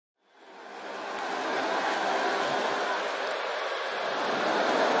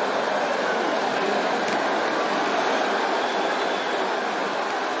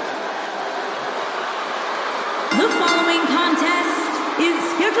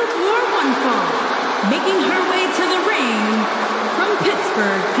for one fall, making her way to the ring from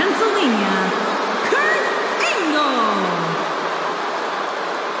Pittsburgh, Pennsylvania, Kurt Angle.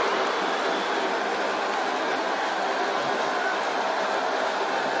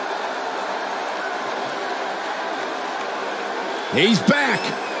 He's back.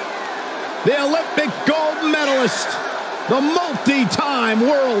 The Olympic gold medalist, the multi-time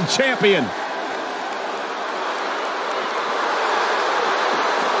world champion.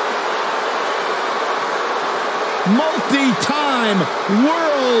 Multi-time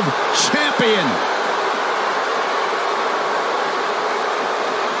world champion.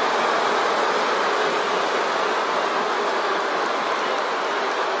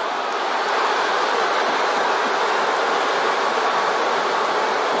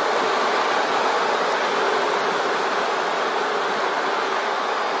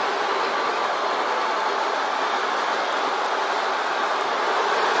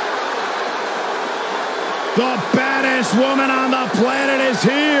 The baddest woman on the planet is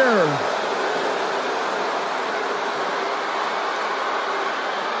here.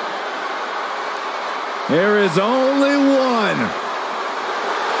 There is only one.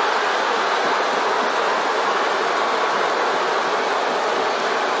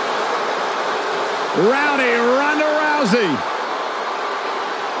 Rowdy Ronda Rousey.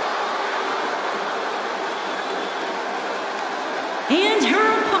 And her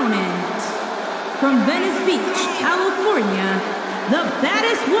opponent, from Venice Beach, California, the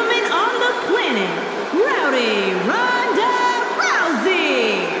baddest woman on the planet, Rowdy Ronda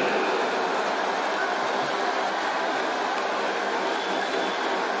Rousey.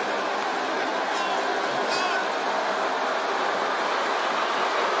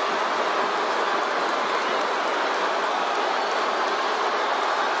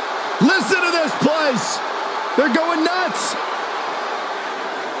 Listen to this place. They're going nuts.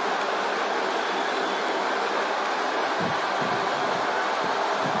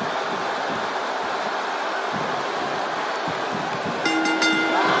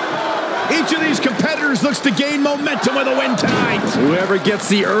 Each of these competitors looks to gain momentum with a win tonight. Whoever gets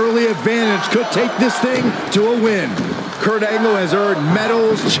the early advantage could take this thing to a win. Kurt Angle has earned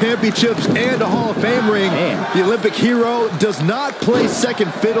medals, championships, and a Hall of Fame ring. The Olympic hero does not play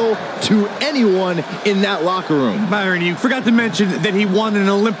second fiddle to anyone in that locker room. Byron, you forgot to mention that he won an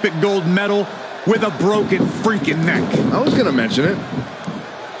Olympic gold medal with a broken freaking neck. I was going to mention it.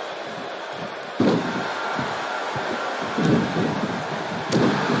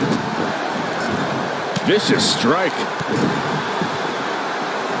 Vicious strike.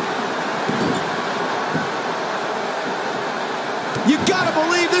 You gotta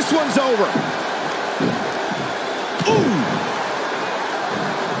believe this one's over. Ooh.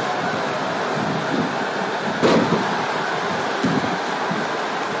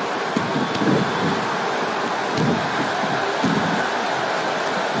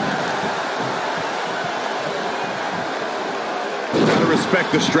 Gotta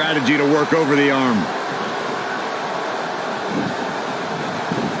respect the strategy to work over the arm.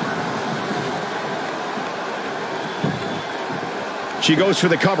 She goes for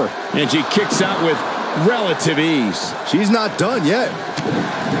the cover, and she kicks out with relative ease. She's not done yet.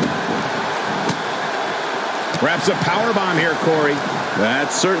 Wraps a powerbomb here, Corey.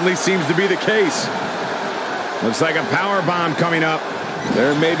 That certainly seems to be the case. Looks like a powerbomb coming up.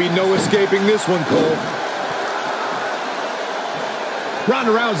 There may be no escaping this one, Cole.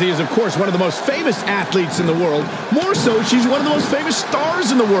 Ronda Rousey is, of course, one of the most famous athletes in the world. More so, she's one of the most famous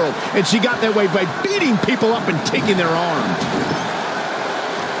stars in the world. And she got that way by beating people up and taking their arms.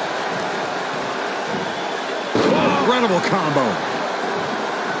 Incredible combo.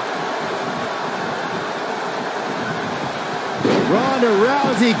 Ronda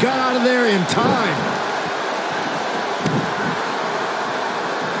Rousey got out of there in time.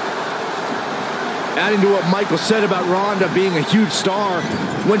 Adding to what Michael said about Ronda being a huge star,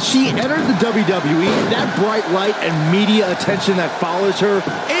 when she entered the WWE, that bright light and media attention that follows her,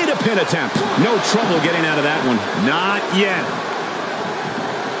 and a pin attempt. No trouble getting out of that one. Not yet.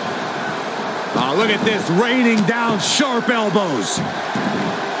 Oh, look at this, raining down sharp elbows.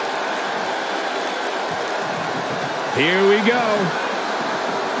 Here we go.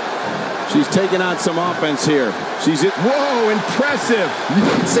 She's taking on some offense here. Whoa, impressive. You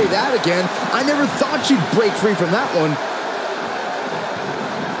can say that again. I never thought she'd break free from that one.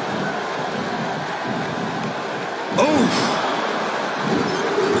 Oof.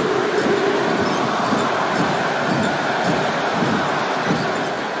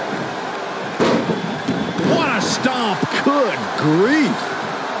 Stomp. Good grief.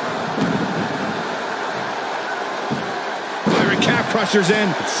 Byron Crusher's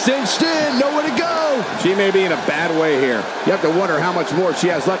in. Cinched in, nowhere to go. She may be in a bad way here. You have to wonder how much more she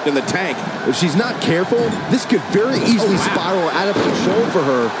has left in the tank. If she's not careful, this could very easily spiral out of control for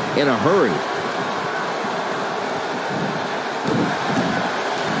her in a hurry.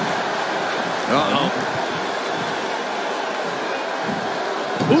 Uh-oh.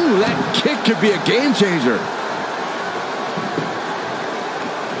 Ooh, that kick could be a game changer.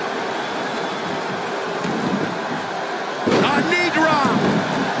 A knee drop.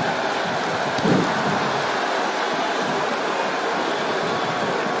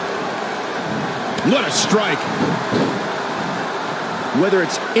 What a strike. Whether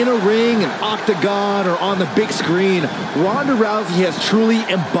it's in a ring, an octagon, or on the big screen, Ronda Rousey has truly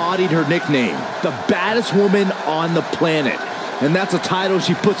embodied her nickname, the baddest woman on the planet. And that's a title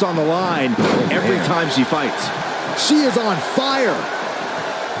she puts on the line every time she fights. She is on fire.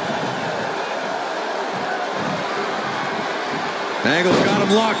 Angle's got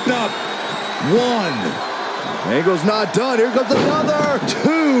him locked up. 1. Angle's not done. Here comes another.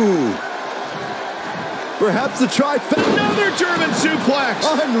 2. Perhaps the trifecta. Another German suplex.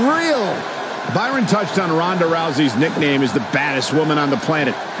 Unreal. Byron touched on Ronda Rousey's nickname as the baddest woman on the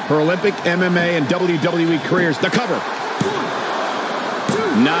planet. Her Olympic, MMA, and WWE careers. The cover.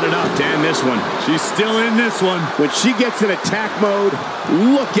 Not enough to end this one. She's still in this one. When she gets in attack mode,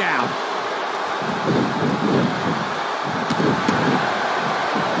 look out.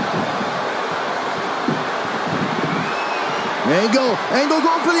 Angle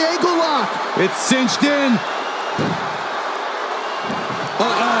going for the ankle lock. It's cinched in.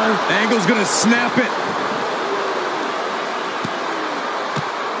 Uh-oh. Angle's gonna snap it.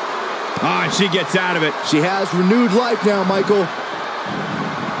 Ah, and she gets out of it. She has renewed life now, Michael.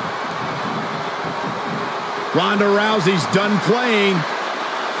 Ronda Rousey's done playing.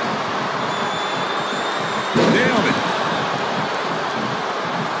 Nailed it.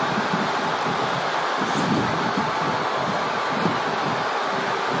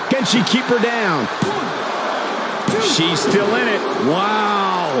 Can she keep her down? 1, 2. She's still in it.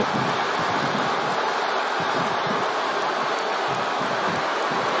 Wow.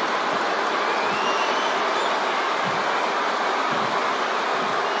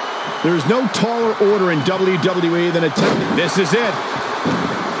 There's no taller order in WWE than attempting. This is it.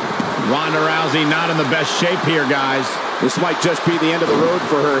 Ronda Rousey not in the best shape here, guys. This might just be the end of the road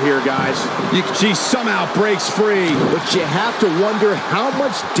for her here, guys. She somehow breaks free. But you have to wonder how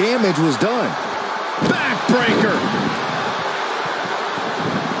much damage was done. Backbreaker.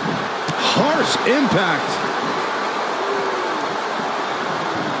 Harsh impact.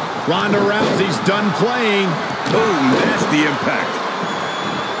 Ronda Rousey's done playing. Oh, nasty impact.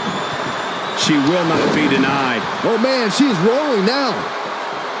 She will not be denied. Oh, man, she's rolling now.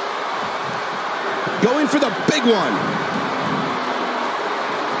 Going for the big one.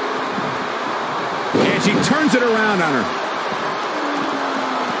 And she turns it around on her.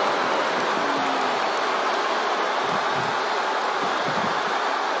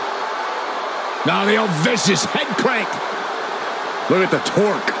 Now the old vicious head crank. Look at the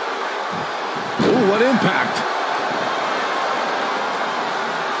torque. Ooh, what impact.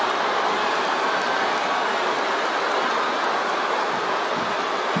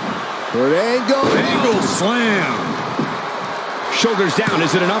 Good angle. Angle slam. Shoulders down.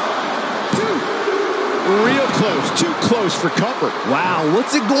 Is it enough? 2. Real close. Too close for comfort. Wow,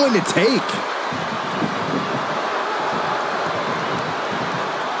 what's it going to take?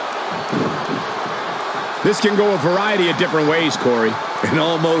 This can go a variety of different ways, Corey. And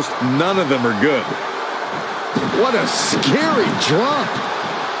almost none of them are good. What a scary drop.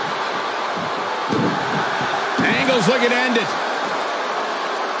 Angle's looking to end it.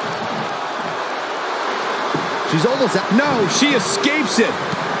 She's almost out. No, she escapes it.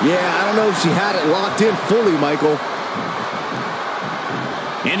 Yeah, I don't know if she had it locked in fully, Michael.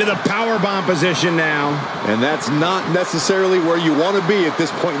 Into the powerbomb position now. And that's not necessarily where you want to be at this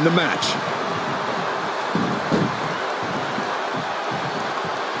point in the match.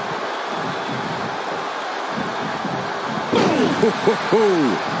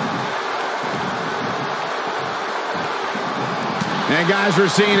 And guys, we're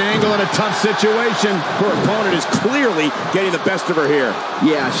seeing Angle in a tough situation. Her opponent is clearly getting the best of her here.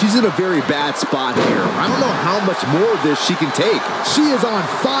 Yeah, she's in a very bad spot here. I don't know how much more of this she can take. She is on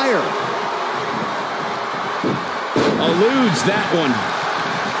fire. Eludes that one.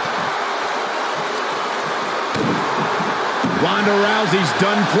 Ronda Rousey's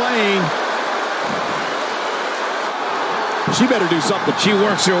done playing. She better do something. She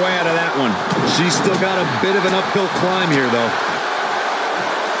works her way out of that one. She's still got a bit of an uphill climb here, though.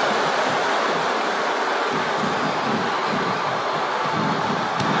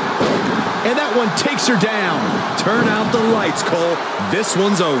 And that one takes her down. Turn out the lights, Cole. This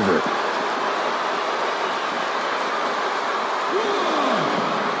one's over.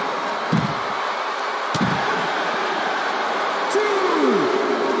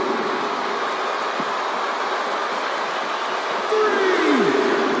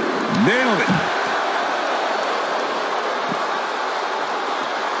 Nailed it.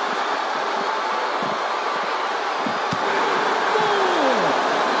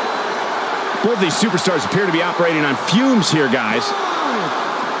 Both these superstars appear to be operating on fumes here, guys. 6.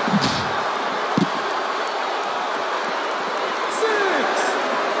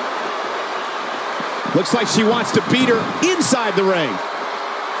 Looks like she wants to beat her inside the ring.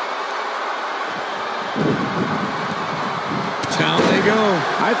 Down they go.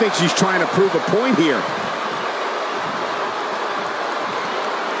 I think she's trying to prove a point here.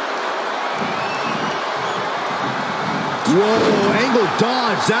 Whoa, Angle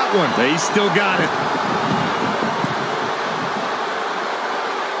dodged that one. They still got it.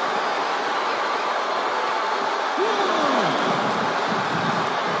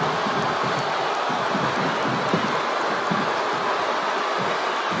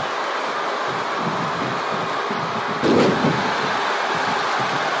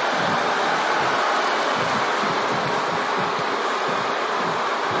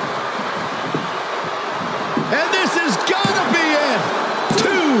 And this is gonna be it. 2.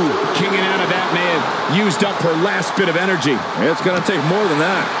 Kicking out of that may have used up her last bit of energy. It's gonna take more than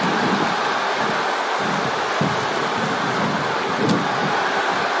that.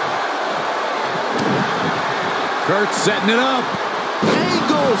 Kurt setting it up.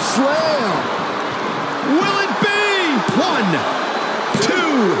 Angle slam. Will it be? 1,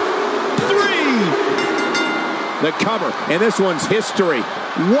 2, 3. The cover, and this one's history.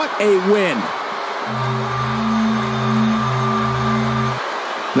 What a win.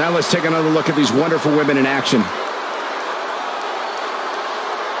 Now let's take another look at these wonderful women in action.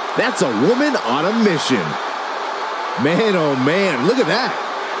 That's a woman on a mission. Man, oh man, look at that.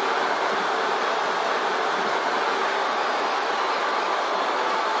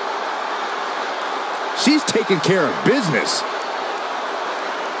 She's taking care of business.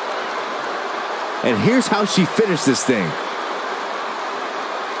 And here's how she finished this thing.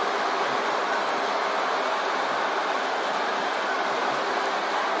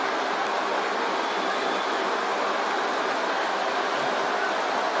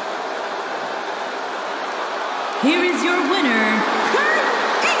 Here is your winner, Kurt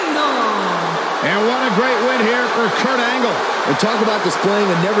Angle. And what a great win here for Kurt Angle. And talk about displaying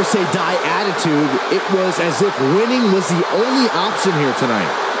a never-say-die attitude. It was as if winning was the only option here tonight.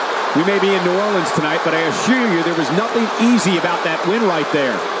 We may be in New Orleans tonight, but I assure you there was nothing easy about that win right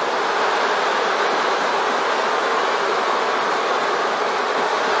there.